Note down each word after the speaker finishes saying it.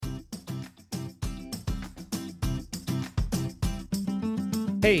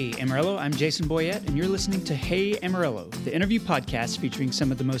Hey Amarillo, I'm Jason Boyette, and you're listening to Hey Amarillo, the interview podcast featuring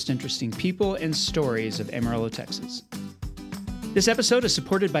some of the most interesting people and stories of Amarillo, Texas. This episode is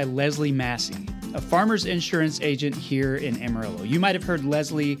supported by Leslie Massey, a farmer's insurance agent here in Amarillo. You might have heard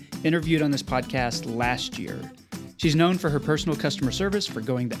Leslie interviewed on this podcast last year. She's known for her personal customer service, for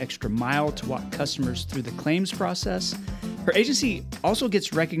going the extra mile to walk customers through the claims process. Her agency also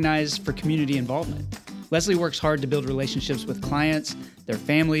gets recognized for community involvement. Leslie works hard to build relationships with clients, their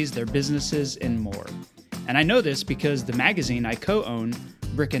families, their businesses, and more. And I know this because the magazine I co-own,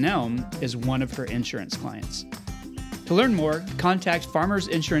 Brick and Elm, is one of her insurance clients. To learn more, contact Farmers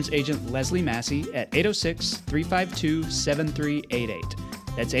Insurance Agent Leslie Massey at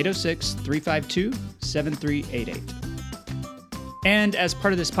 806-352-7388. That's 806-352-7388. And as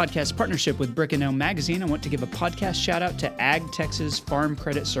part of this podcast partnership with Brick and Elm magazine, I want to give a podcast shout out to Ag Texas Farm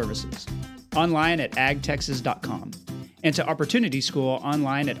Credit Services, online at agtexas.com, and to Opportunity School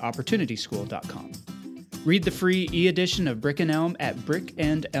online at opportunityschool.com. Read the free e-edition of Brick and Elm at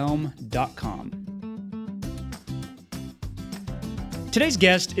brickandelm.com. Today's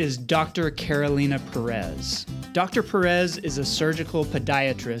guest is Dr. Carolina Perez. Dr. Perez is a surgical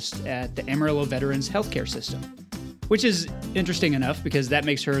podiatrist at the Amarillo Veterans Healthcare System, which is interesting enough because that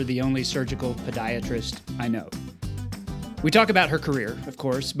makes her the only surgical podiatrist I know. We talk about her career, of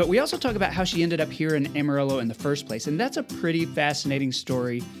course, but we also talk about how she ended up here in Amarillo in the first place, and that's a pretty fascinating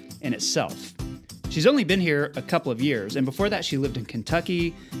story in itself. She's only been here a couple of years, and before that she lived in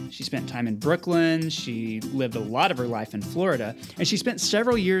Kentucky, she spent time in Brooklyn, she lived a lot of her life in Florida, and she spent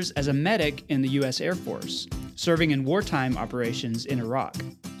several years as a medic in the U.S. Air Force, serving in wartime operations in Iraq.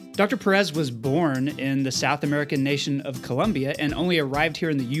 Dr. Perez was born in the South American nation of Colombia and only arrived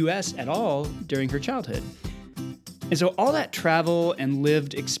here in the U.S. at all during her childhood. And so all that travel and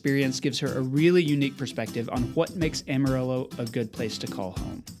lived experience gives her a really unique perspective on what makes Amarillo a good place to call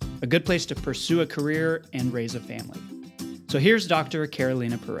home, a good place to pursue a career and raise a family. So here's Dr.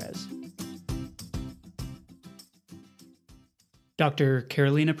 Carolina Perez. Dr.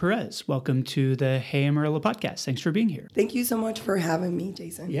 Carolina Perez, welcome to the Hey Amarillo podcast. Thanks for being here. Thank you so much for having me,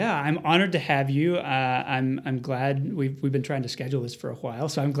 Jason. Yeah, I'm honored to have you. I'm glad we've been trying to schedule this for a while,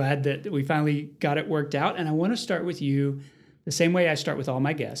 so I'm glad that we finally got it worked out. And I want to start with you the same way I start with all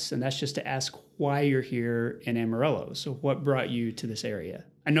my guests, and that's just to ask why you're here in Amarillo. So what brought you to this area?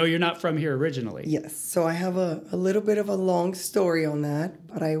 I know you're not from here originally. Yes, so I have a little bit of a long story on that,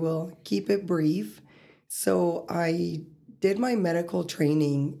 but I will keep it brief. So I did my medical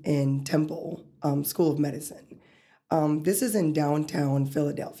training in Temple School of Medicine. This is in downtown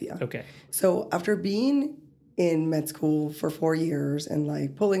Philadelphia. Okay. So after being in med school for 4 years and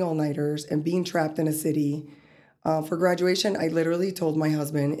like pulling all-nighters and being trapped in a city, for graduation, I literally told my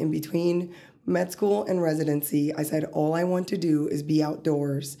husband in between med school and residency, I said, all I want to do is be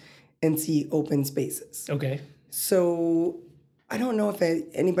outdoors and see open spaces. Okay. So I don't know if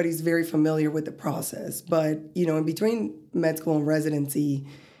anybody's very familiar with the process, but, you know, in between med school and residency,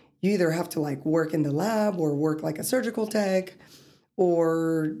 you either have to like work in the lab or work like a surgical tech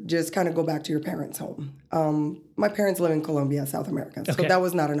or just kind of go back to your parents' home. My parents live in Colombia, South America, so that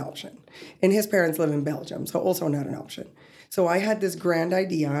was not an option. And his parents live in Belgium, so also not an option. So I had this grand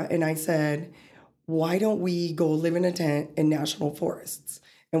idea and I said, why don't we go live in a tent in national forests?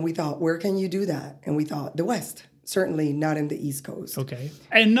 And we thought, where can you do that? And we thought, the West. Certainly not in the East Coast. Okay.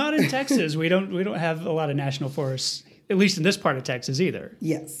 And not in Texas. We don't have a lot of national forests, at least in this part of Texas either.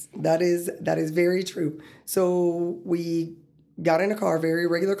 Yes, that is very true. So we got in a car, very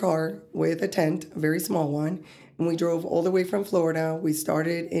regular car with a tent, a very small one, and we drove all the way from Florida. We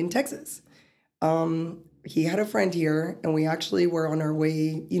started in Texas. He had a friend here, and we actually were on our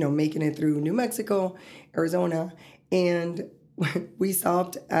way, making it through New Mexico, Arizona, and we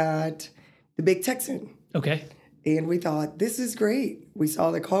stopped at the Big Texan. Okay. And we thought, this is great. We saw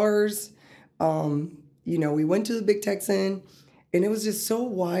the cars. We went to the Big Texan, and it was just so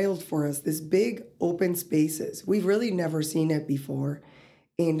wild for us, this big open spaces. We've really never seen it before.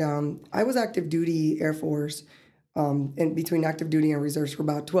 And I was active duty Air Force, and between active duty and reserves for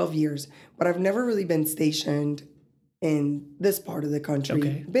about 12 years. But I've never really been stationed in this part of the country.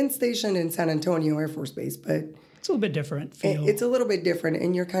 Okay. Been stationed in San Antonio Air Force Base, but it's a little bit different feel. It's a little bit different,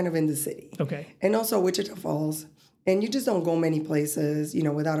 and you're kind of in the city. Okay. And also Wichita Falls. And you just don't go many places,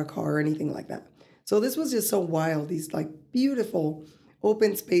 without a car or anything like that. So this was just so wild, these like beautiful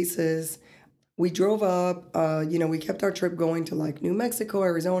open spaces. We drove up, we kept our trip going to like New Mexico,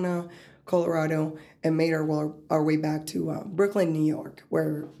 Arizona, Colorado, and made our way back to Brooklyn, New York,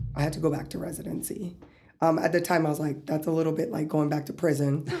 where I had to go back to residency. At the time, I was like, that's a little bit like going back to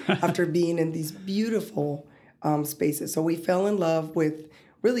prison after being in these beautiful spaces. So we fell in love with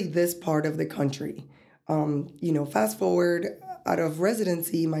really this part of the country. Fast forward out of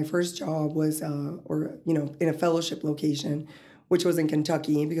residency, my first job was, in a fellowship location, which was in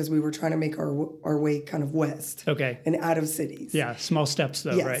Kentucky because we were trying to make our way kind of west. Okay. And out of cities. Yeah, small steps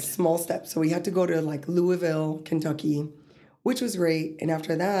though, yes, right? Small steps. So we had to go to like Louisville, Kentucky, which was great. And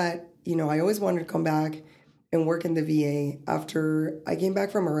after that, I always wanted to come back and work in the VA. After I came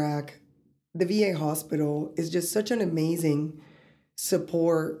back from Iraq, the VA hospital is just such an amazing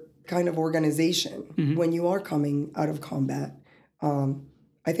support kind of organization when you are coming out of combat.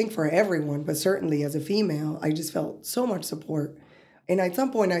 I think for everyone, but certainly as a female, I just felt so much support. And at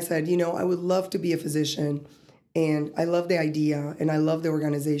some point I said, I would love to be a physician, and I love the idea and I love the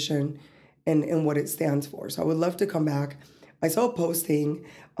organization and what it stands for. So I would love to come back. I saw a posting,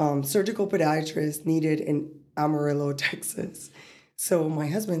 surgical podiatrist needed in Amarillo, Texas. So my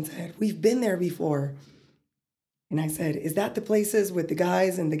husband said, we've been there before. And I said, is that the places with the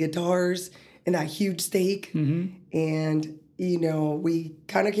guys and the guitars and that huge steak? And we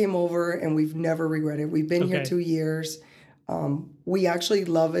kind of came over and we've never regretted. We've been here 2 years. We actually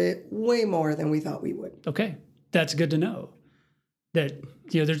love it way more than we thought we would. Okay. That's good to know. That,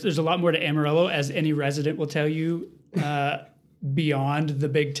 there's a lot more to Amarillo, as any resident will tell you, beyond the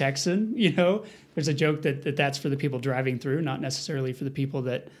big Texan. There's a joke that's for the people driving through, not necessarily for the people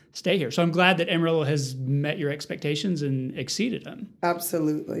that stay here. So I'm glad that Amarillo has met your expectations and exceeded them.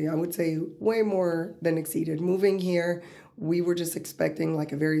 Absolutely. I would say way more than exceeded. Moving here, we were just expecting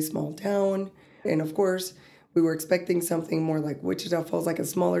like a very small town. And of course, we were expecting something more like Wichita Falls, like a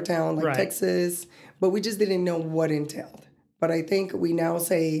smaller town like Texas, but we just didn't know what entailed. But I think we now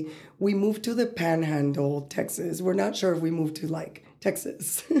say we moved to the Panhandle, Texas. We're not sure if we moved to like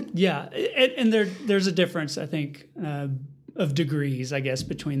Texas. Yeah, and there's a difference, I think, of degrees, I guess,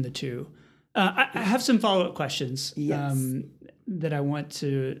 between the two. I have some follow-up questions that I want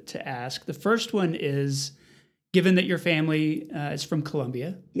to ask. The first one is, given that your family is from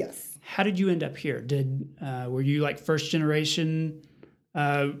Colombia, yes, how did you end up here? Were you like first generation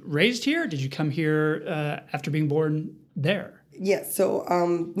raised here? Did you come here after being born there? Yes. So,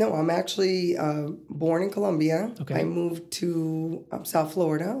 no, I'm actually born in Colombia. Okay. I moved to South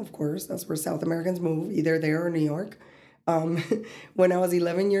Florida, of course. That's where South Americans move, either there or New York, when I was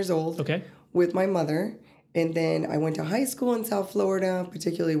 11 years old with my mother. And then I went to high school in South Florida,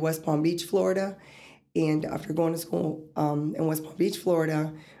 particularly West Palm Beach, Florida. And after going to school in West Palm Beach,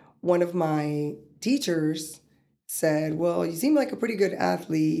 Florida, one of my teachers said, well, you seem like a pretty good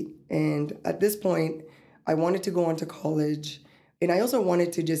athlete. And at this point, I wanted to go on to college. And I also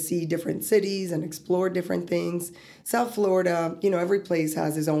wanted to just see different cities and explore different things. South Florida, every place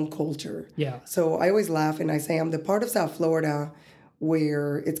has its own culture. Yeah. So I always laugh and I say I'm the part of South Florida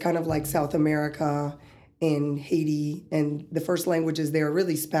where it's kind of like South America and Haiti. And the first languages there are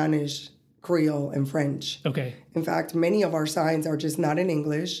really Spanish, Creole, and French. Okay. In fact, many of our signs are just not in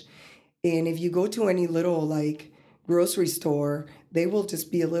English. And if you go to any little like grocery store, they will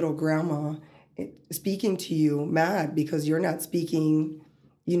just be a little grandma speaking to you mad because you're not speaking,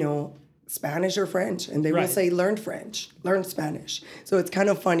 Spanish or French. And they will say, learn French, learn Spanish. So it's kind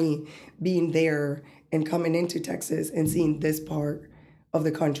of funny being there and coming into Texas and seeing this part of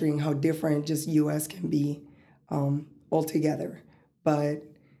the country and how different just U.S. can be altogether. But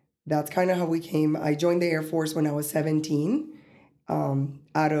that's kind of how we came. I joined the Air Force when I was 17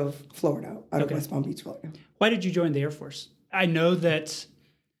 out of Florida, out of West Palm Beach, Florida. Why did you join the Air Force? I know that's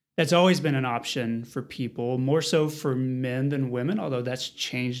always been an option for people, more so for men than women, although that's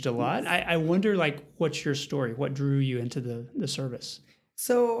changed a lot. Yes. I wonder, what's your story? What drew you into the service?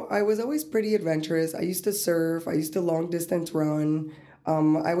 So I was always pretty adventurous. I used to surf. I used to long distance run.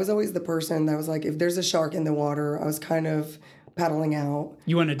 I was always the person that was like, if there's a shark in the water, I was kind of paddling out.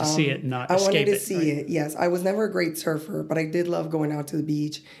 You wanted to see it, not escape it. I wanted to see it, yes. I was never a great surfer, but I did love going out to the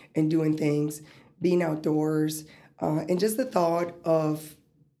beach and doing things, being outdoors, and just the thought of,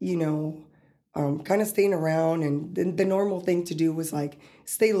 kind of staying around. And the normal thing to do was like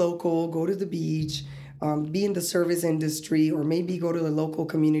stay local, go to the beach, be in the service industry, or maybe go to the local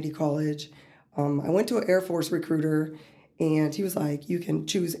community college. I went to an Air Force recruiter, and he was like, you can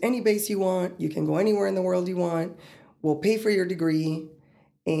choose any base you want. You can go anywhere in the world you want. We'll pay for your degree,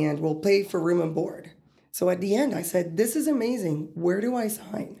 and we'll pay for room and board. So at the end, I said, this is amazing. Where do I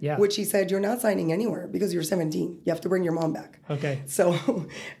sign? Yeah. Which he said, you're not signing anywhere because you're 17. You have to bring your mom back. Okay. So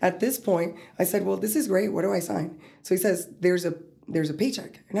at this point, I said, well, this is great. Where do I sign? So he says, there's a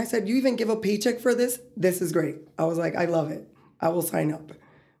paycheck. And I said, you even give a paycheck for this? This is great. I was like, I love it. I will sign up.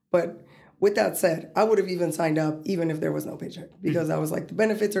 But with that said, I would have even signed up even if there was no paycheck because I was like, the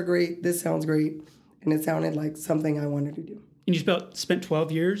benefits are great. This sounds great. And it sounded like something I wanted to do. And you spent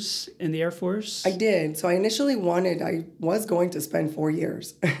 12 years in the Air Force? I did. So I was going to spend 4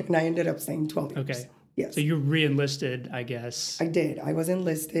 years, and I ended up staying 12 years. Okay. Yes. So you re-enlisted, I guess. I did. I was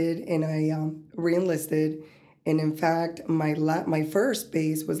enlisted, and I re-enlisted. And in fact, my first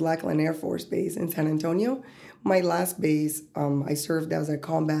base was Lackland Air Force Base in San Antonio. My last base, I served as a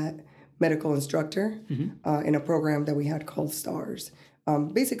combat medical instructor in a program that we had called STARS.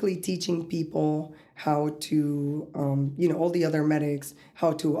 Basically teaching people how to, all the other medics,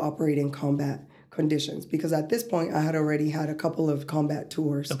 how to operate in combat conditions. Because at this point, I had already had a couple of combat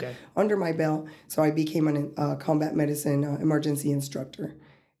tours under my belt. So I became a combat medicine emergency instructor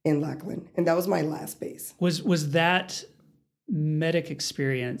in Lackland. And that was my last base. Was that medic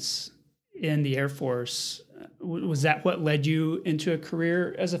experience in the Air Force, was that what led you into a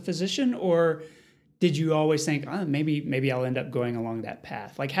career as a physician? Or did you always think, maybe I'll end up going along that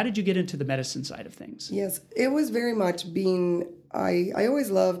path? Like, how did you get into the medicine side of things? Yes, it was very much I always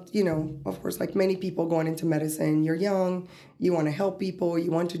loved, of course, like many people going into medicine, you're young, you want to help people,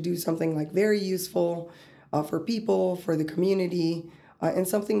 you want to do something like very useful for people, for the community, and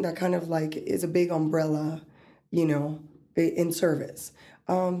something that kind of like is a big umbrella, in service.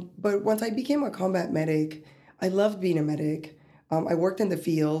 But once I became a combat medic, I loved being a medic. I worked in the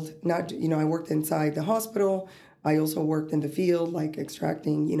field, I worked inside the hospital. I also worked in the field, like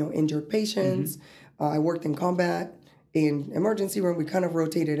extracting, injured patients. I worked in combat, in emergency room. We kind of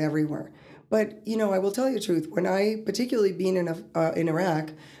rotated everywhere. But, I will tell you the truth. When particularly being in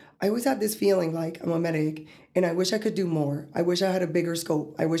Iraq, I always had this feeling like I'm a medic and I wish I could do more. I wish I had a bigger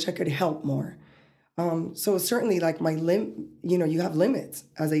scope. I wish I could help more. So certainly like you have limits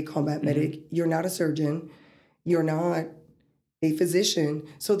as a combat medic. You're not a surgeon. You're not a physician.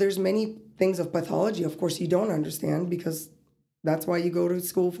 So there's many things of pathology, of course, you don't understand because that's why you go to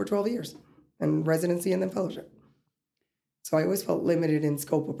school for 12 years and residency and then fellowship. So I always felt limited in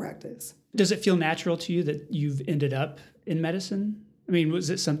scope of practice. Does it feel natural to you that you've ended up in medicine? I mean,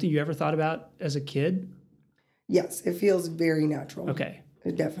 was it something you ever thought about as a kid? Yes, it feels very natural. Okay.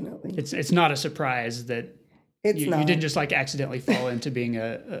 Definitely. It's not a surprise that you didn't just like accidentally fall into being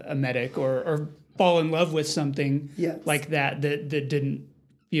a medic or fall in love with something like that didn't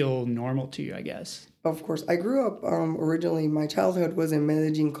feel normal to you, I guess. Of course. I grew up, originally, my childhood was in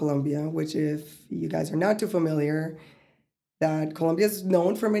Medellin, Colombia, which if you guys are not too familiar, that Colombia is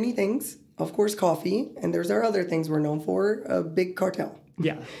known for many things. Of course, coffee, and there's our other things we're known for, a big cartel.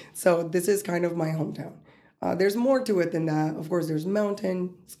 Yeah. So this is kind of my hometown. There's more to it than that. Of course, there's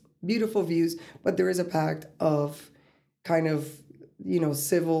mountains, beautiful views, but there is a pact of kind of,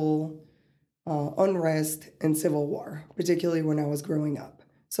 civil unrest and civil war, particularly when I was growing up.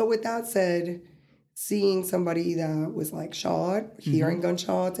 So with that said, seeing somebody that was like shot, hearing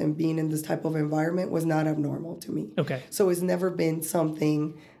gunshots and being in this type of environment was not abnormal to me. Okay. So it's never been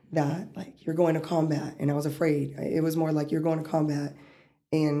something that like you're going to combat and I was afraid. It was more like you're going to combat.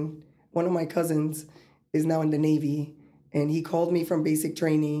 And one of my cousins is now in the Navy and he called me from basic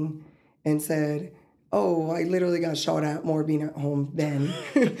training and said, "Oh, I literally got shot at more being at home than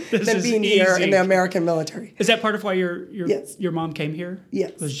being here in the American military." Is that part of why your Yes. your mom came here?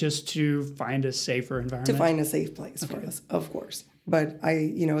 Yes. Was just to find a safer environment? To find a safe place for us, of course. But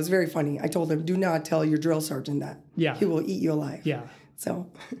it was very funny. I told him, do not tell your drill sergeant that. Yeah. He will eat you alive. Yeah.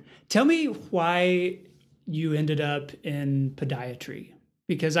 So. Tell me why you ended up in podiatry.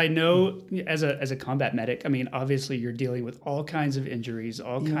 Because I know as a combat medic, I mean, obviously you're dealing with all kinds of injuries,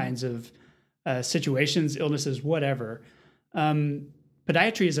 all kinds of situations, illnesses, whatever.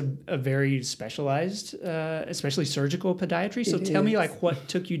 Podiatry is a very specialized, especially surgical podiatry. So tell me, like, what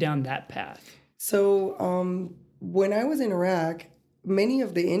took you down that path? So when I was in Iraq, many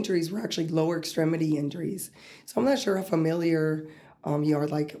of the injuries were actually lower extremity injuries. So I'm not sure how familiar you are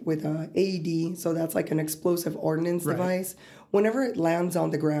like with AED. So that's like an explosive ordnance device. Whenever it lands on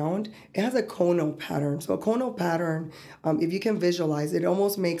the ground, it has a conal pattern. So a conal pattern, if you can visualize, it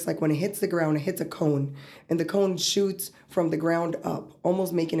almost makes like when it hits the ground, it hits a cone. And the cone shoots from the ground up,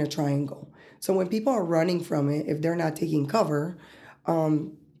 almost making a triangle. So when people are running from it, if they're not taking cover,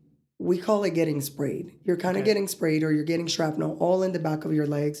 we call it getting sprayed. You're kind of getting sprayed or you're getting shrapnel all in the back of your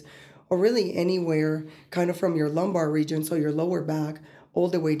legs or really anywhere kind of from your lumbar region, so your lower back, all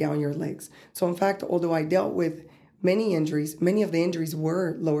the way down your legs. So in fact, although I dealt with many injuries, many of the injuries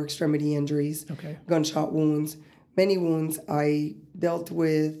were lower extremity injuries, gunshot wounds, many wounds. I dealt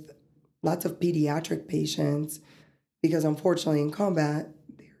with lots of pediatric patients because unfortunately in combat,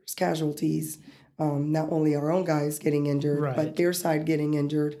 there's casualties. Not only our own guys getting injured, but their side getting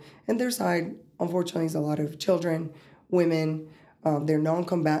injured. And their side, unfortunately, is a lot of children, women, they're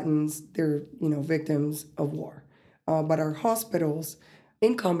non-combatants, they're, victims of war. but our hospitals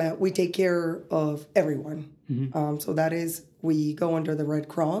in combat, we take care of everyone. So that is, we go under the Red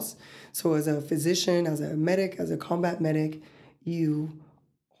Cross. So as a physician, as a medic, as a combat medic, you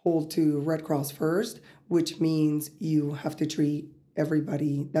hold to Red Cross first, which means you have to treat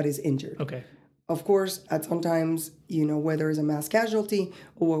everybody that is injured. Okay. Of course, at sometimes, whether it's a mass casualty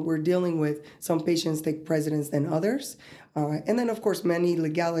or what we're dealing with, some patients take precedence than others. And then, of course, many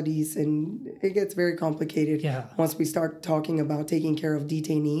legalities, and it gets very complicated once we start talking about taking care of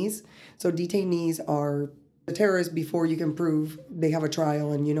detainees. So detainees are the terrorists before you can prove they have a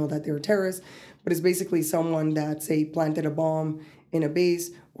trial and you know that they're terrorists. But it's basically someone that, say, planted a bomb in a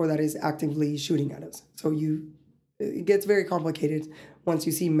base or that is actively shooting at us. So it gets very complicated once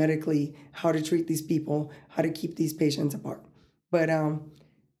you see medically how to treat these people, how to keep these patients apart. But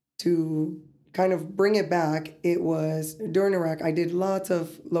to kind of bring it back, it was during Iraq, I did lots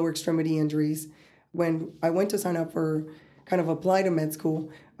of lower extremity injuries. When I went to sign up for kind of apply to med school,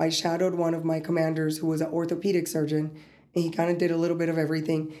 I shadowed one of my commanders who was an orthopedic surgeon, and he kind of did a little bit of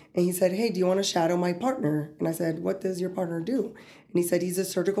everything. And he said, "Hey, do you want to shadow my partner?" And I said, "What does your partner do?" And he said, "He's a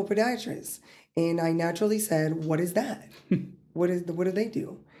surgical podiatrist." And I naturally said, "What is that? What do they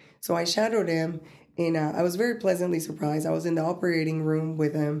do?" So I shadowed him, and I was very pleasantly surprised. I was in the operating room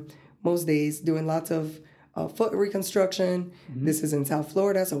with him most days doing lots of foot reconstruction. This is in South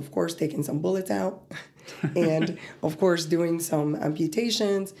Florida, so of course taking some bullets out. And of course doing some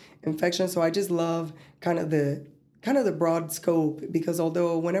amputations, infections. So I just love kind of the broad scope, because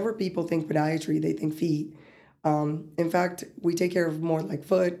although whenever people think podiatry, they think feet. In fact, we take care of more like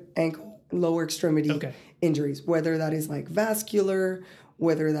foot, ankle, lower extremity injuries, whether that is like vascular,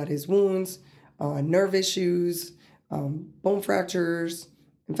 whether that is wounds, nerve issues, bone fractures,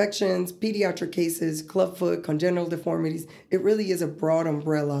 infections, pediatric cases, clubfoot, congenital deformities. It really is a broad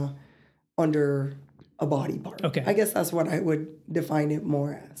umbrella under a body part. Okay. I guess that's what I would define it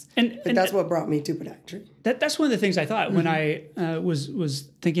more as. And that's what brought me to podiatry. That's one of the things I thought when I was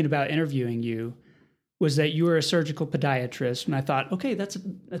thinking about interviewing you, was that you were a surgical podiatrist. And I thought, okay, that's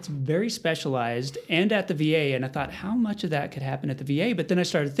very specialized and at the VA. And I thought, how much of that could happen at the VA? But then I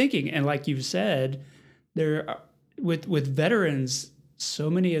started thinking, and like you've said, with veterans, so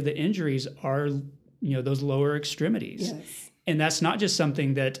many of the injuries are, those lower extremities. Yes. And that's not just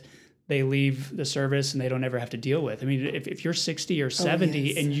something that they leave the service and they don't ever have to deal with. I mean, if you're 60 or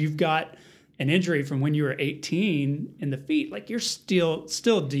 70 and you've got an injury from when you were 18 in the feet, like you're still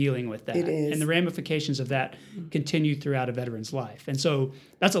dealing with that. It is. And the ramifications of that continue throughout a veteran's life. And so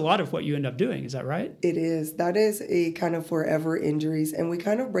that's a lot of what you end up doing. Is that right? It is. That is a kind of forever injuries. And we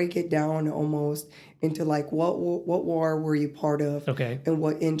kind of break it down almost into like what war were you part of? Okay. And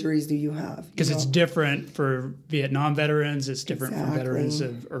what injuries do you have? Because it's different for Vietnam veterans. It's different for veterans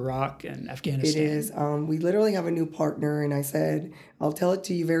of Iraq and Afghanistan. It is. We literally have a new partner, and I said, I'll tell it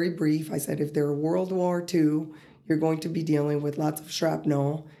to you very brief. I said, if they're World War II, you're going to be dealing with lots of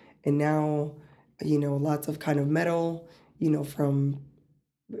shrapnel, and now, lots of kind of metal, from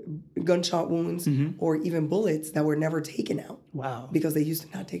gunshot wounds or even bullets that were never taken out. Wow. Because they used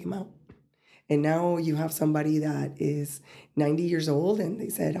to not take them out. And now you have somebody that is 90 years old, and they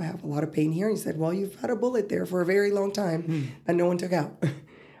said, I have a lot of pain here. And he said, well, you've had a bullet there for a very long time that no one took out.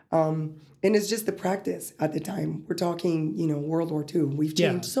 And it's just the practice at the time. We're talking, World War II. We've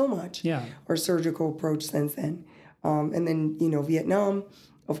changed so much our surgical approach since then. And then, Vietnam,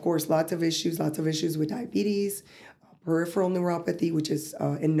 of course, lots of issues with diabetes, peripheral neuropathy, which is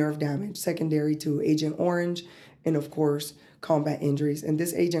in nerve damage, secondary to Agent Orange, and of course, combat injuries. And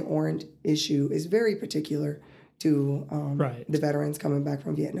this Agent Orange issue is very particular to the veterans coming back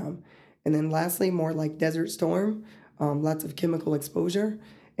from Vietnam. And then lastly, more like Desert Storm, lots of chemical exposure.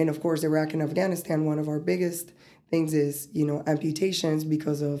 And of course, Iraq and Afghanistan, one of our biggest things is, amputations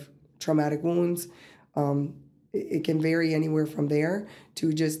because of traumatic wounds. It can vary anywhere from there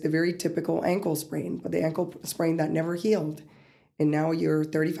to just the very typical ankle sprain, but the ankle sprain that never healed. And now you're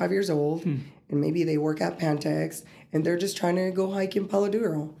 35 years old, and maybe they work at Pantex, and they're just trying to go hike in Palo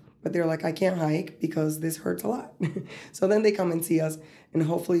Duro. But they're like, I can't hike because this hurts a lot. So then they come and see us, and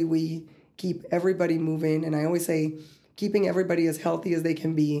hopefully we keep everybody moving. And I always say, keeping everybody as healthy as they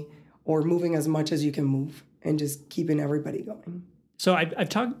can be, or moving as much as you can move, and just keeping everybody going. So I've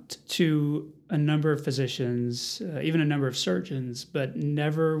talked to a number of physicians, even a number of surgeons, but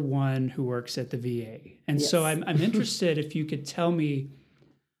never one who works at the VA. And so I'm interested if you could tell me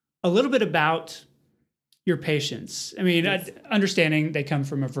a little bit about your patients. I mean, understanding they come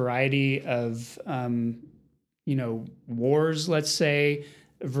from a variety of, wars, let's say,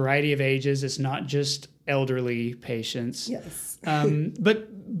 a variety of ages. It's not just elderly patients. Yes.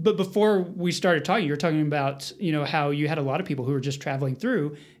 But before we started talking, you were talking about, how you had a lot of people who were just traveling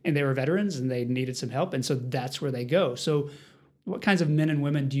through and they were veterans and they needed some help. And so that's where they go. So what kinds of men and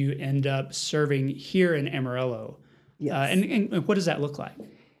women do you end up serving here in Amarillo? Yes. And what does that look like?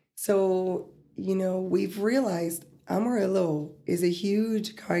 So, we've realized Amarillo is a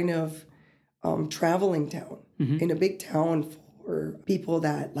huge kind of traveling town, in a big town for people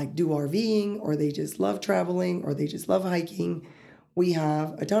that like do RVing, or they just love traveling, or they just love hiking. We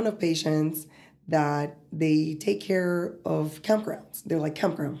have a ton of patients that they take care of campgrounds. They're like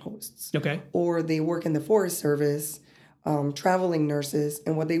campground hosts. Okay. Or they work in the Forest Service, traveling nurses.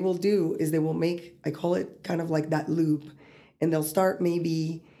 And what they will do is they will make, I call it kind of like that loop. And they'll start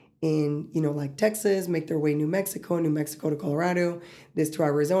maybe in, like Texas, make their way New Mexico to Colorado, this to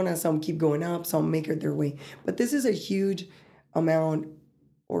Arizona. Some keep going up, some make it their way. But this is a huge amount,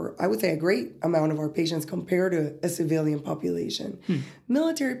 or I would say a great amount of our patients compared to a civilian population.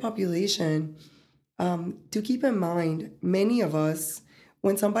 Military population, to keep in mind, many of us,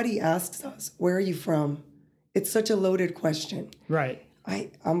 when somebody asks us, where are you from? It's such a loaded question. Right.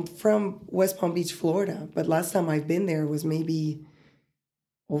 I'm from West Palm Beach, Florida, but last time I've been there was maybe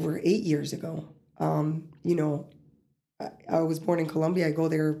over 8 years ago. I was born in Colombia. I go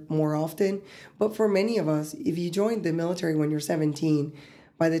there more often. But for many of us, if you joined the military when you're 17,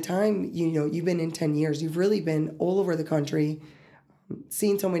 by the time, you've been in 10 years, you've really been all over the country,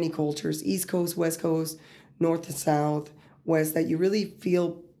 seen so many cultures, East Coast, West Coast, North to South, West, that you really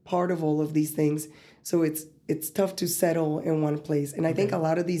feel part of all of these things. So it's tough to settle in one place. And I think a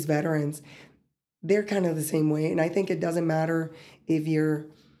lot of these veterans, they're kind of the same way. And I think it doesn't matter if you're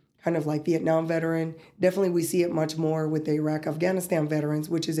kind of like Vietnam veteran. Definitely we see it much more with the Iraq, Afghanistan veterans,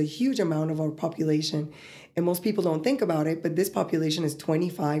 which is a huge amount of our population. And most people don't think about it, but this population is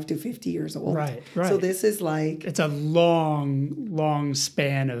 25 to 50 years old. Right. So this is like... It's a long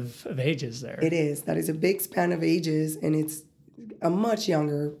span of ages there. It is. That is a big span of ages, and it's a much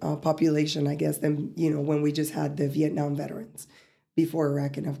younger population, I guess, than, when we just had the Vietnam veterans before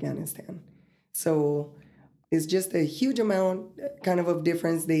Iraq and Afghanistan. So it's just a huge amount kind of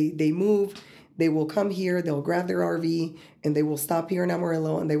difference. They move, they will come here, they'll grab their RV, and they will stop here in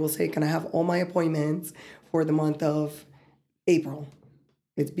Amarillo, and they will say, can I have all my appointments for the month of April?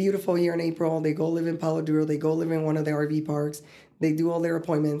 It's beautiful here in April. They go live in Palo Duro, they go live in one of the RV parks, they do all their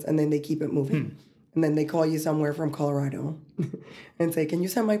appointments, and then they keep it moving. And then they call you somewhere from Colorado and say, can you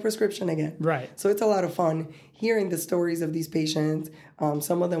send my prescription again? Right. So it's a lot of fun hearing the stories of these patients.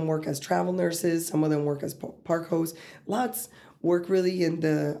 Some of them work as travel nurses. Some of them work as park hosts. Lots work really in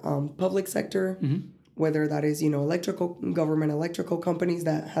the public sector, whether that is, government electrical companies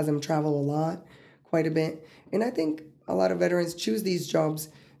that has them travel a lot, quite a bit. And I think a lot of veterans choose these jobs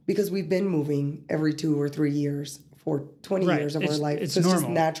because we've been moving every 2 or 3 years for 20 years of our life. It's so it's normal.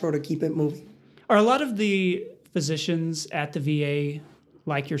 just natural to keep it moving. Are a lot of the physicians at the VA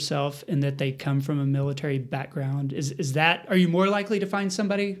like yourself in that they come from a military background? Are you more likely to find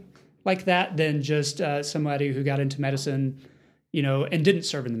somebody like that than just somebody who got into medicine, and didn't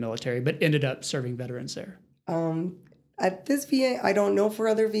serve in the military, but ended up serving veterans there? At this VA, I don't know for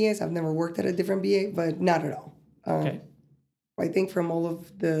other VAs. I've never worked at a different VA, but not at all. Okay. I think from all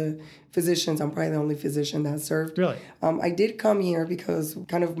of the physicians, I'm probably the only physician that served. Really? I did come here because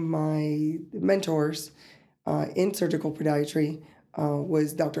kind of my mentors in surgical podiatry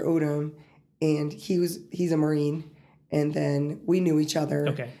was Dr. Odom, and he's a Marine, and then we knew each other.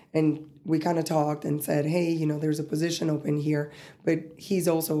 Okay. And we kind of talked and said, hey, there's a position open here, but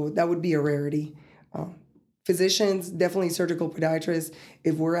that would be a rarity. Physicians, definitely surgical podiatrists,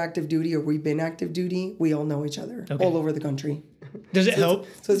 if we're active duty or we've been active duty, we all know each other all over the country. Does it help?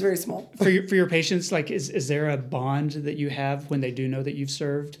 So it's very small. For your patients, like, is there a bond that you have when they do know that you've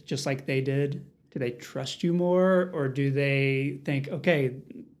served, just like they did? Do they trust you more, or do they think, okay,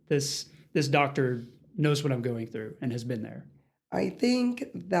 this doctor knows what I'm going through and has been there? I think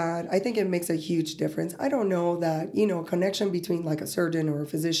it makes a huge difference. I don't know that, a connection between like a surgeon or a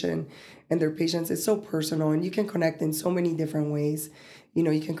physician and their patients is so personal, and you can connect in so many different ways. You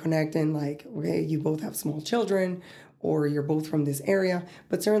can connect in like, okay, you both have small children, or you're both from this area,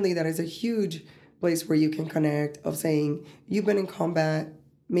 but certainly that is a huge place where you can connect of saying, you've been in combat.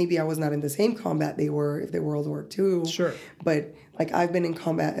 Maybe I was not in the same combat they were if they were World War II. Sure. But like I've been in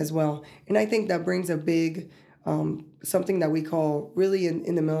combat as well. And I think that brings a big something that we call really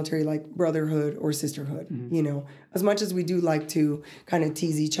in the military like brotherhood or sisterhood. You know, as much as we do like to kind of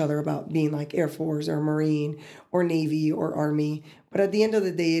tease each other about being like Air Force or Marine or Navy or Army, but at the end of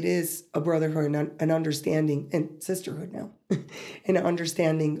the day, it is a brotherhood and an understanding, and sisterhood now, and an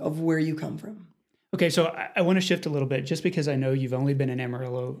understanding of where you come from. Okay, so I want to shift a little bit just because I know you've only been in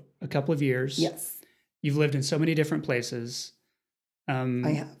Amarillo a couple of years. Yes. You've lived in so many different places. I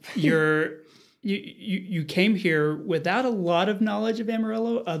have. You came here without a lot of knowledge of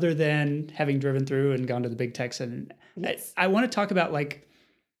Amarillo other than having driven through and gone to the Big Texan. Yes. I want to talk about like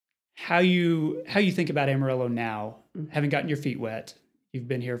how you think about Amarillo now, having gotten your feet wet. You've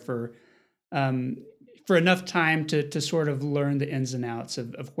been here for enough time to sort of learn the ins and outs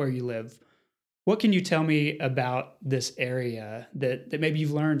of where you live. What can you tell me about this area that maybe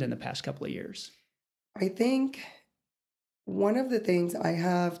you've learned in the past couple of years? I think one of the things, I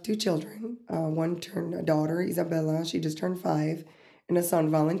have 2 children. One turned a daughter, Isabella. She just turned 5, and a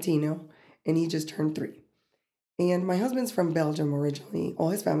son, Valentino, and he just turned 3. And my husband's from Belgium originally. All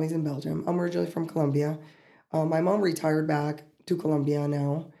his family's in Belgium. I'm originally from Colombia. My mom retired back to Colombia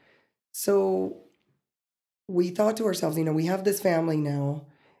now. So we thought to ourselves, you know, we have this family now,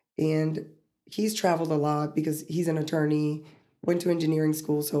 and he's traveled a lot because he's an attorney, went to engineering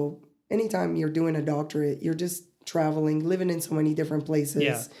school. So anytime you're doing a doctorate, you're just traveling, living in so many different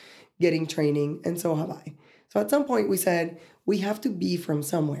places, getting training, and so have I. So at some point we said, we have to be from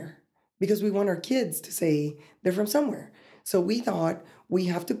somewhere because we want our kids to say they're from somewhere. So we thought we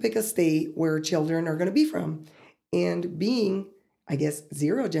have to pick a state where children are going to be from. And being, I guess,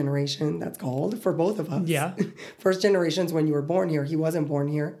 0 generation, that's called, for both of us. Yeah. First generation's when you were born here. He wasn't born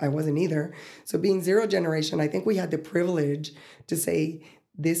here. I wasn't either. So being 0 generation, I think we had the privilege to say,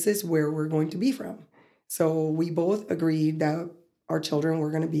 this is where we're going to be from. So we both agreed that our children were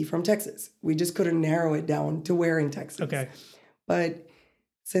going to be from Texas. We just couldn't narrow it down to where in Texas. Okay. But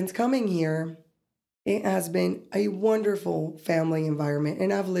since coming here, it has been a wonderful family environment.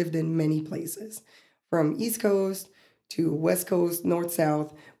 And I've lived in many places, from East Coast to West Coast, North,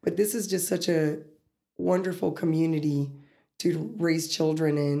 South. But this is just such a wonderful community to raise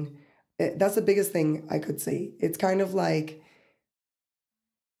children in. That's the biggest thing I could say. It's kind of like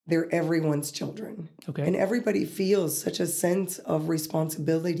they're everyone's children. Okay. And everybody feels such a sense of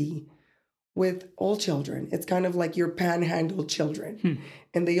responsibility with all children. It's kind of like your panhandle children.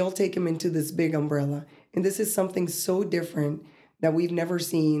 And they all take them into this big umbrella. And this is something so different that we've never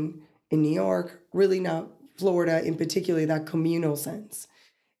seen in New York, really not Florida, in particular, that communal sense.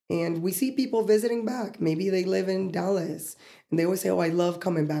 And we see people visiting back. Maybe they live in Dallas, and they always say, oh, I love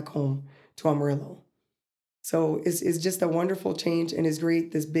coming back home to Amarillo. So it's just a wonderful change, and it's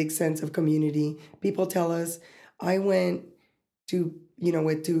great, this big sense of community. People tell us, I went to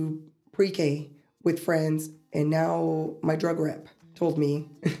pre-K with friends, and now my drug rep told me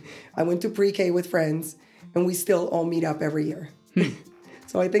I went to pre-K with friends, and we still all meet up every year.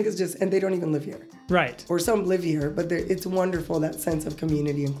 So I think it's just, and they don't even live here. Right. Or some live here, but it's wonderful, that sense of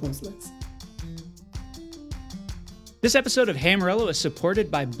community and closeness. This episode of Amarillo is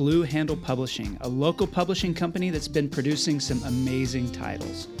supported by Blue Handle Publishing, a local publishing company that's been producing some amazing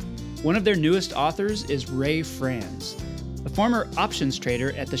titles. One of their newest authors is Ray Franz, a former options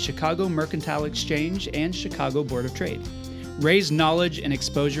trader at the Chicago Mercantile Exchange and Chicago Board of Trade. Ray's knowledge and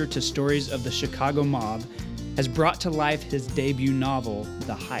exposure to stories of the Chicago mob has brought to life his debut novel,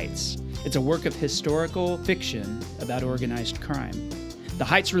 The Heights. It's a work of historical fiction about organized crime. The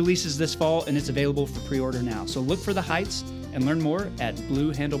Heights releases this fall, and it's available for pre-order now. So look for The Heights and learn more at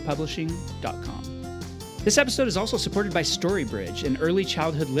bluehandlepublishing.com. This episode is also supported by StoryBridge, an early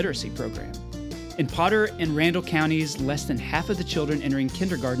childhood literacy program. In Potter and Randall counties, less than half of the children entering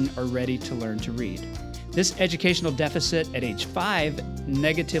kindergarten are ready to learn to read. This educational deficit at age 5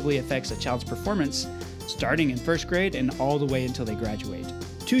 negatively affects a child's performance starting in first grade and all the way until they graduate.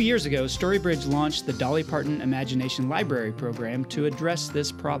 2 years ago, StoryBridge launched the Dolly Parton Imagination Library program to address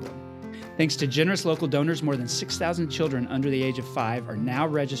this problem. Thanks to generous local donors, more than 6,000 children under the age of 5 are now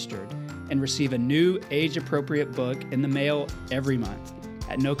registered and receive a new age-appropriate book in the mail every month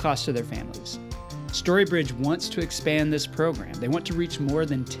at no cost to their families. StoryBridge wants to expand this program. They want to reach more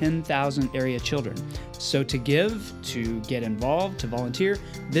than 10,000 area children. So to give, to get involved, to volunteer,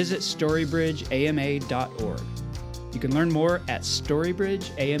 visit storybridgeama.org. You can learn more at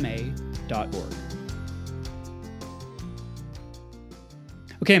storybridgeama.org.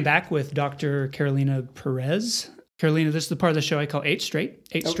 Okay, I'm back with Dr. Carolina Perez. Carolina, this is the part of the show I call 8 Straight.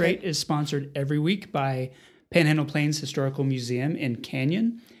 8 Straight is sponsored every week by Panhandle Plains Historical Museum in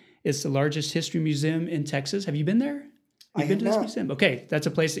Canyon. It's the largest history museum in Texas. Have you been there? I You've been have to this not. museum? Okay, that's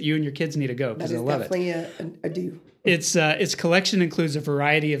a place that you and your kids need to go That because is they'll love it. definitely a do. Its collection includes a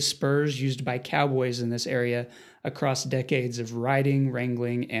variety of spurs used by cowboys in this area across decades of riding,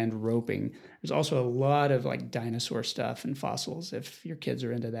 wrangling, and roping. There's also a lot of like dinosaur stuff and fossils if your kids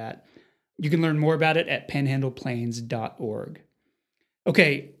are into that. You can learn more about it at panhandleplains.org.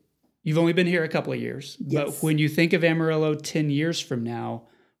 Okay, you've only been here a couple of years, but Yes. when you think of Amarillo 10 years from now,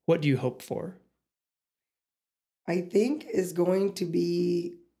 what do you hope for? I think is going to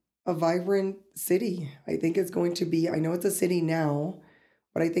be a vibrant city. I think it's going to be, I know it's a city now,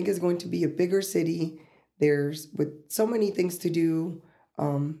 but I think it's going to be a bigger city. There's with so many things to do.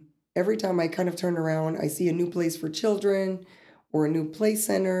 Every time I kind of turn around, I see a new place for children, or a new play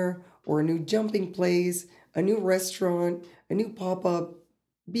center, or a new jumping place, a new restaurant, a new pop up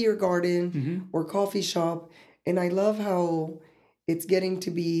beer garden or coffee shop. And I love how it's getting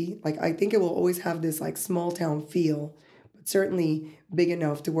to be like, I think it will always have this like small town feel, but certainly big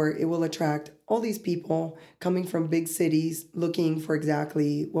enough to where it will attract all these people coming from big cities looking for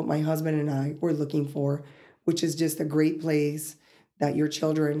exactly what my husband and I were looking for, which is just a great place that your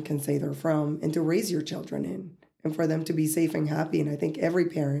children can say they're from and to raise your children in and for them to be safe and happy. And I think every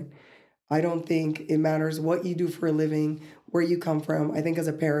parent, I don't think it matters what you do for a living, where you come from. I think as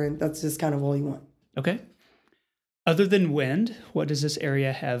a parent, that's just kind of all you want. Okay. Other than wind, what does this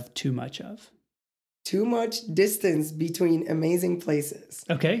area have too much of? Too much distance between amazing places.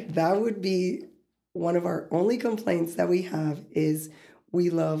 Okay. That would be one of our only complaints that we have is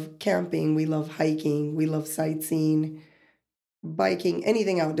we love camping, we love hiking, we love sightseeing, biking,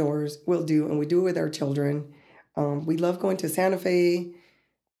 anything outdoors we'll do, and we do it with our children. We love going to Santa Fe,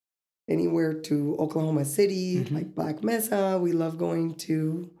 anywhere to Oklahoma City, like Black Mesa. We love going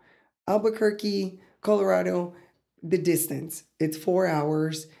to Albuquerque, Colorado. The distance, it's 4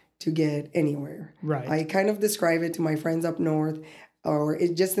 hours to get anywhere. Right. I kind of describe it to my friends up north, or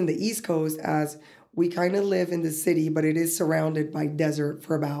it just in the East Coast, as we kind of live in the city, but it is surrounded by desert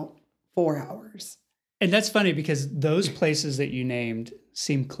for about 4 hours. And that's funny because those places that you named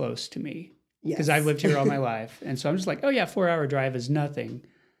seem close to me. Yes. Because I've lived here all my life. And so I'm just like, oh yeah, 4-hour drive is nothing.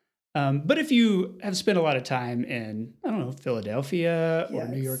 But if you have spent a lot of time in, I don't know, Philadelphia or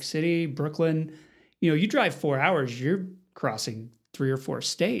New York City, Brooklyn, you drive 4 hours, you're crossing 3 or 4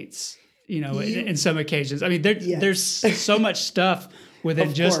 states, in some occasions. I mean, there's so much stuff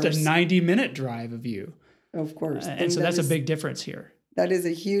within just a 90-minute drive of you. Of course. And so that's a big difference here. That is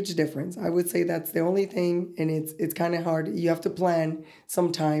a huge difference. I would say that's the only thing, and it's kind of hard. You have to plan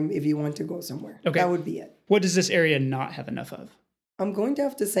some time if you want to go somewhere. Okay. That would be it. What does this area not have enough of? I'm going to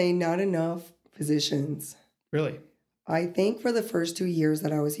have to say not enough physicians. Really? I think for the first 2 years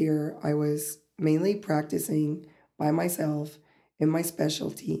that I was here, I was mainly practicing by myself in my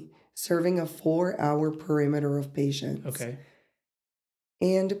specialty, serving a 4-hour perimeter of patients. Okay.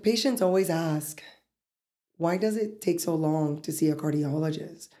 And patients always ask, why does it take so long to see a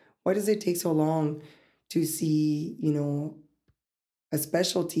cardiologist? Why does it take so long to see, a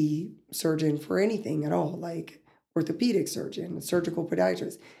specialty surgeon for anything at all, like orthopedic surgeon, a surgical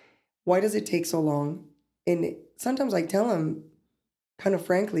podiatrist? Why does it take so long? And sometimes I tell them, kind of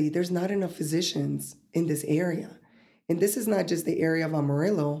frankly, there's not enough physicians in this area. And this is not just the area of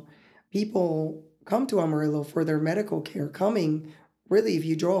Amarillo. People come to Amarillo for their medical care, coming, really, if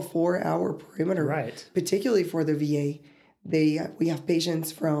you draw a 4-hour perimeter, right, particularly for the VA, we have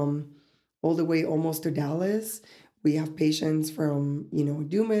patients from all the way almost to Dallas. We have patients from,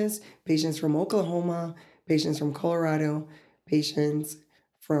 Dumas, patients from Oklahoma, patients from Colorado, patients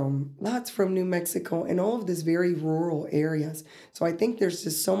from New Mexico, and all of these very rural areas. So I think there's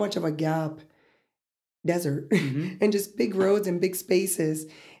just so much of a gap, desert, and just big roads and big spaces.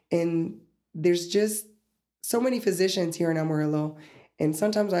 And there's just so many physicians here in Amarillo. And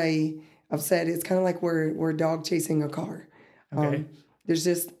sometimes I've said it's kind of like we're dog chasing a car. Okay. There's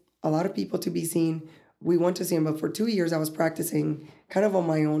just a lot of people to be seen. We want to see them, but for 2 years I was practicing kind of on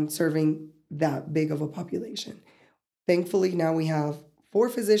my own, serving that big of a population. Thankfully, now we have 4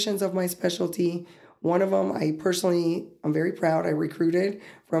 physicians of my specialty. One of them, I'm very proud, I recruited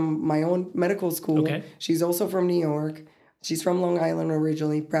from my own medical school. Okay. She's also from New York. She's from Long Island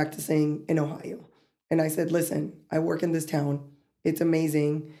originally, practicing in Ohio. And I said, listen, I work in this town. It's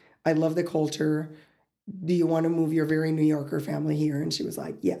amazing. I love the culture. Do you want to move your very New Yorker family here? And she was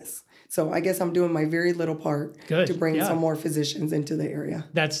like, yes. So I guess I'm doing my very little part to bring some more physicians into the area.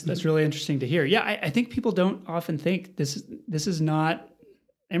 That's really interesting to hear. Yeah, I think people don't often think this is not,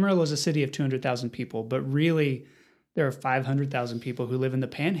 Amarillo is a city of 200,000 people, but really there are 500,000 people who live in the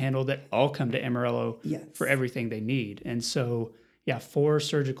Panhandle that all come to Amarillo for everything they need. And so Yeah, 4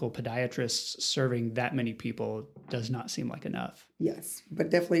 surgical podiatrists serving that many people does not seem like enough. Yes, but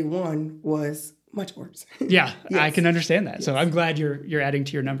definitely one was much worse. Yeah, I Yes. can understand that. So Yes. I'm glad you're adding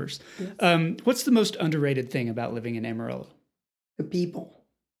to your numbers. Yes. What's the most underrated thing about living in Amarillo? The people.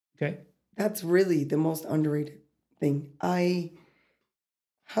 Okay. That's really the most underrated thing. I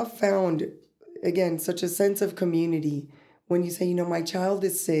have found, again, such a sense of community when you say, my child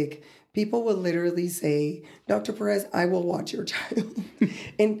is sick. People will literally say, Dr. Perez, I will watch your child.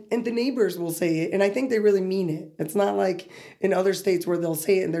 and the neighbors will say it. And I think they really mean it. It's not like in other states where they'll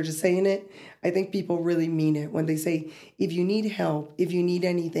say it and they're just saying it. I think people really mean it when they say, if you need help, if you need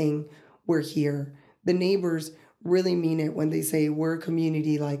anything, we're here. The neighbors really mean it when they say, we're a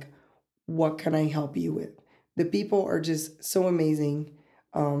community, like, what can I help you with? The people are just so amazing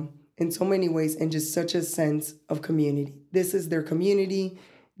in so many ways and just such a sense of community. This is their community.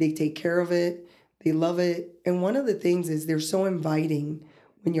 They take care of it. They love it. And one of the things is they're so inviting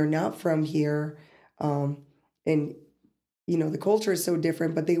when you're not from here. And, the culture is so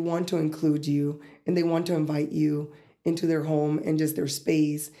different, but they want to include you and they want to invite you into their home and just their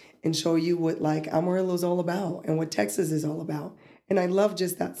space and show you what like Amarillo is all about and what Texas is all about. And I love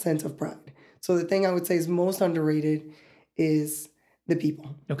just that sense of pride. So the thing I would say is most underrated is the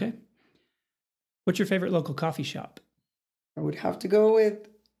people. Okay. What's your favorite local coffee shop? I would have to go with,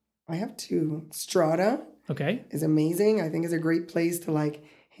 I have two. Strata Okay. is amazing. I think it's a great place to like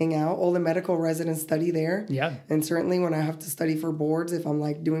hang out. All the medical residents study there. Yeah. And certainly when I have to study for boards, if I'm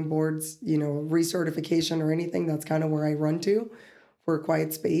like doing boards, recertification or anything, that's kind of where I run to for a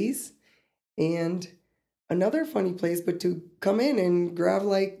quiet space. And another funny place, but to come in and grab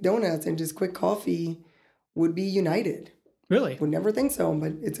like donuts and just quick coffee would be United. Really? Would never think so,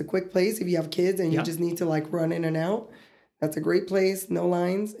 but it's a quick place if you have kids and you just need to like run in and out. That's a great place, no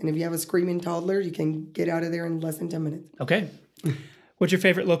lines. And if you have a screaming toddler, you can get out of there in less than 10 minutes. Okay. What's your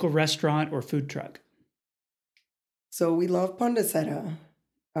favorite local restaurant or food truck? So we love Pandaceta,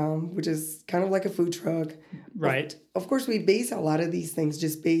 which is kind of like a food truck. Right. Of course, we base a lot of these things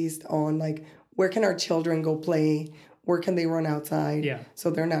just based on like, where can our children go play? Where can they run outside? Yeah. So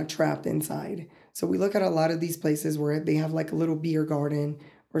they're not trapped inside. So we look at a lot of these places where they have like a little beer garden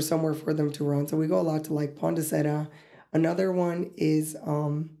or somewhere for them to run. So we go a lot to like Pandaceta. Another one is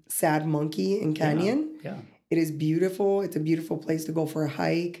Sad Monkey in Canyon. Yeah. It is beautiful. It's a beautiful place to go for a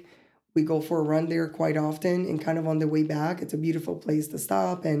hike. We go for a run there quite often and kind of on the way back. It's a beautiful place to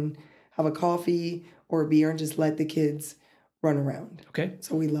stop and have a coffee or a beer and just let the kids run around. Okay.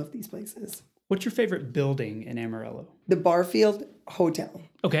 So we love these places. What's your favorite building in Amarillo? The Barfield Hotel.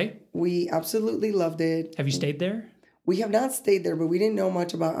 Okay. We absolutely loved it. Have you stayed there? We have not stayed there, but we didn't know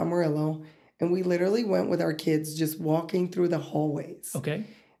much about Amarillo. And we literally went with our kids just walking through the hallways. Okay.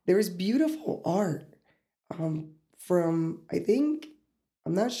 There is beautiful art from, I think,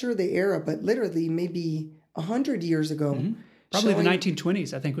 I'm not sure the era, but literally maybe 100 years ago. Mm-hmm. Probably the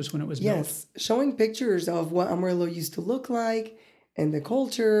 1920s, I think, was when it was built. Yes, showing pictures of what Amarillo used to look like and the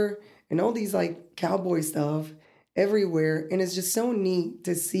culture and all these like cowboy stuff everywhere. And it's just so neat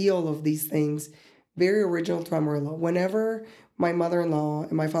to see all of these things, very original to Amarillo. Whenever my mother-in-law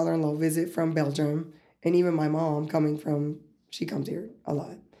and my father-in-law visit from Belgium, and even my mom she comes here a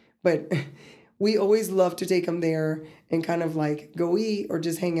lot. But we always love to take them there and kind of like go eat or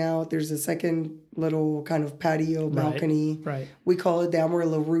just hang out. There's a second little kind of patio balcony. Right. We call it the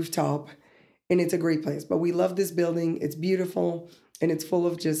Amarillo rooftop, and it's a great place. But we love this building. It's beautiful, and it's full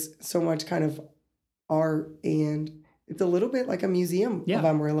of just so much kind of art, and it's a little bit like a museum of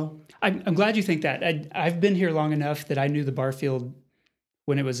Amarillo. I'm glad you think that. I've been here long enough that I knew the Barfield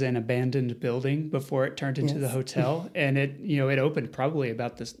when it was an abandoned building before it turned into the hotel, and it opened probably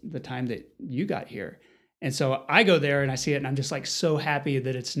about the time that you got here. And so I go there and I see it and I'm just like so happy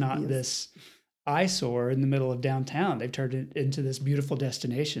that it's not this eyesore in the middle of downtown. They've turned it into this beautiful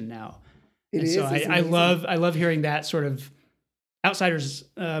destination now. So I love hearing that sort of outsider's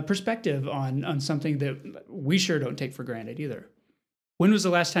perspective on something that we sure don't take for granted either. When was the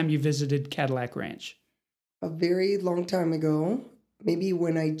last time you visited Cadillac Ranch? A very long time ago. Maybe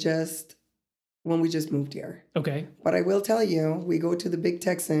when we just moved here. Okay. But I will tell you, we go to the Big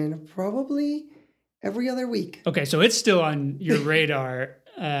Texan probably every other week. Okay, so it's still on your radar.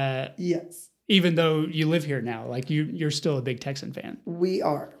 Yes. Even though you live here now, like you're still a big Texan fan. We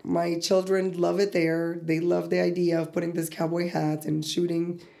are. My children love it there. They love the idea of putting this cowboy hat and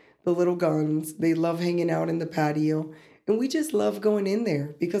shooting the little guns. They love hanging out in the patio. And we just love going in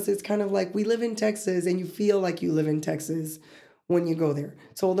there because it's kind of like we live in Texas and you feel like you live in Texas when you go there.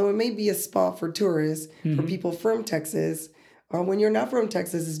 So although it may be a spot for tourists, for people from Texas, when you're not from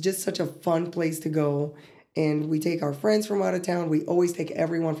Texas, it's just such a fun place to go And we take our friends from out of town. We always take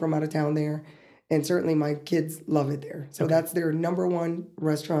everyone from out of town there. And certainly my kids love it there. So that's their number one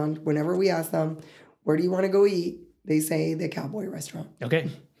restaurant. Whenever we ask them, where do you want to go eat? They say the Cowboy Restaurant. Okay.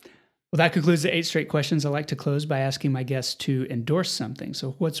 Well, that concludes the 8 straight questions. I like to close by asking my guests to endorse something.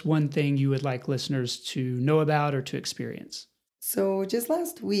 So what's one thing you would like listeners to know about or to experience? So just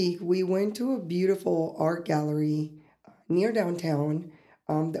last week, we went to a beautiful art gallery near downtown.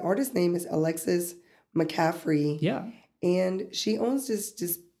 The artist's name is Alexis McCaffrey. Yeah. And she owns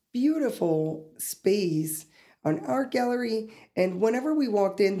this beautiful space, an art gallery. And whenever we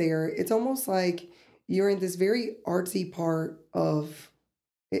walked in there, it's almost like you're in this very artsy part of,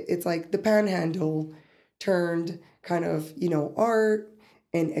 it's like the Panhandle turned kind of, art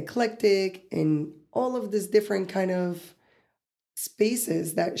and eclectic and all of this different kind of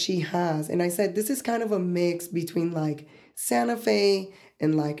spaces that she has. And I said, this is kind of a mix between like Santa Fe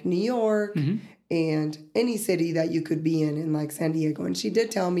and like New York and any city that you could be in like San Diego. And she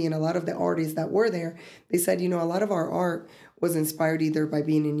did tell me, and a lot of the artists that were there, they said, a lot of our art was inspired either by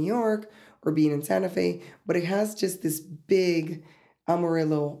being in New York or being in Santa Fe, but it has just this big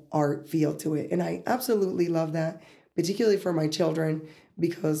Amarillo art feel to it. And I absolutely love that, particularly for my children,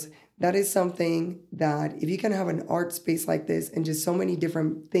 because that is something that if you can have an art space like this and just so many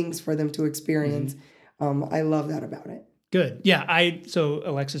different things for them to experience, I love that about it. Good. Yeah. So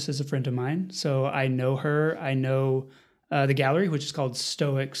Alexis is a friend of mine. So I know her. I know the gallery, which is called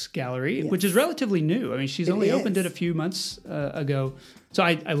Stoics Gallery, which is relatively new. I mean, she's only opened it a few months ago. So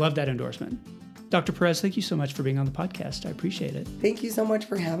I love that endorsement. Dr. Perez, thank you so much for being on the podcast. I appreciate it. Thank you so much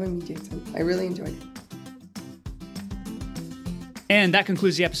for having me, Jason. I really enjoyed it. And that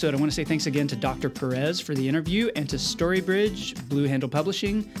concludes the episode. I want to say thanks again to Dr. Perez for the interview and to Storybridge, Blue Handle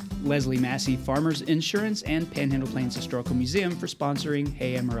Publishing, Leslie Massey Farmers Insurance, and Panhandle Plains Historical Museum for sponsoring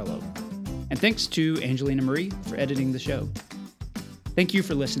Hey Amarillo. And thanks to Angelina Marie for editing the show. Thank you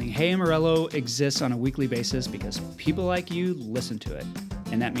for listening. Hey Amarillo exists on a weekly basis because people like you listen to it,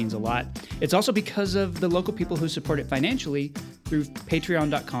 and that means a lot. It's also because of the local people who support it financially through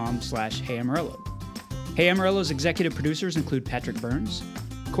patreon.com/Hey Amarillo. Hey Amarillo's executive producers include Patrick Burns,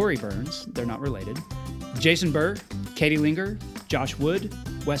 Corey Burns, they're not related, Jason Burr, Katie Linger, Josh Wood,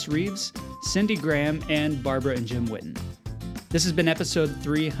 Wes Reeves, Cindy Graham, and Barbara and Jim Witten. This has been episode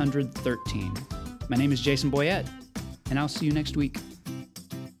 313. My name is Jason Boyette, and I'll see you next week.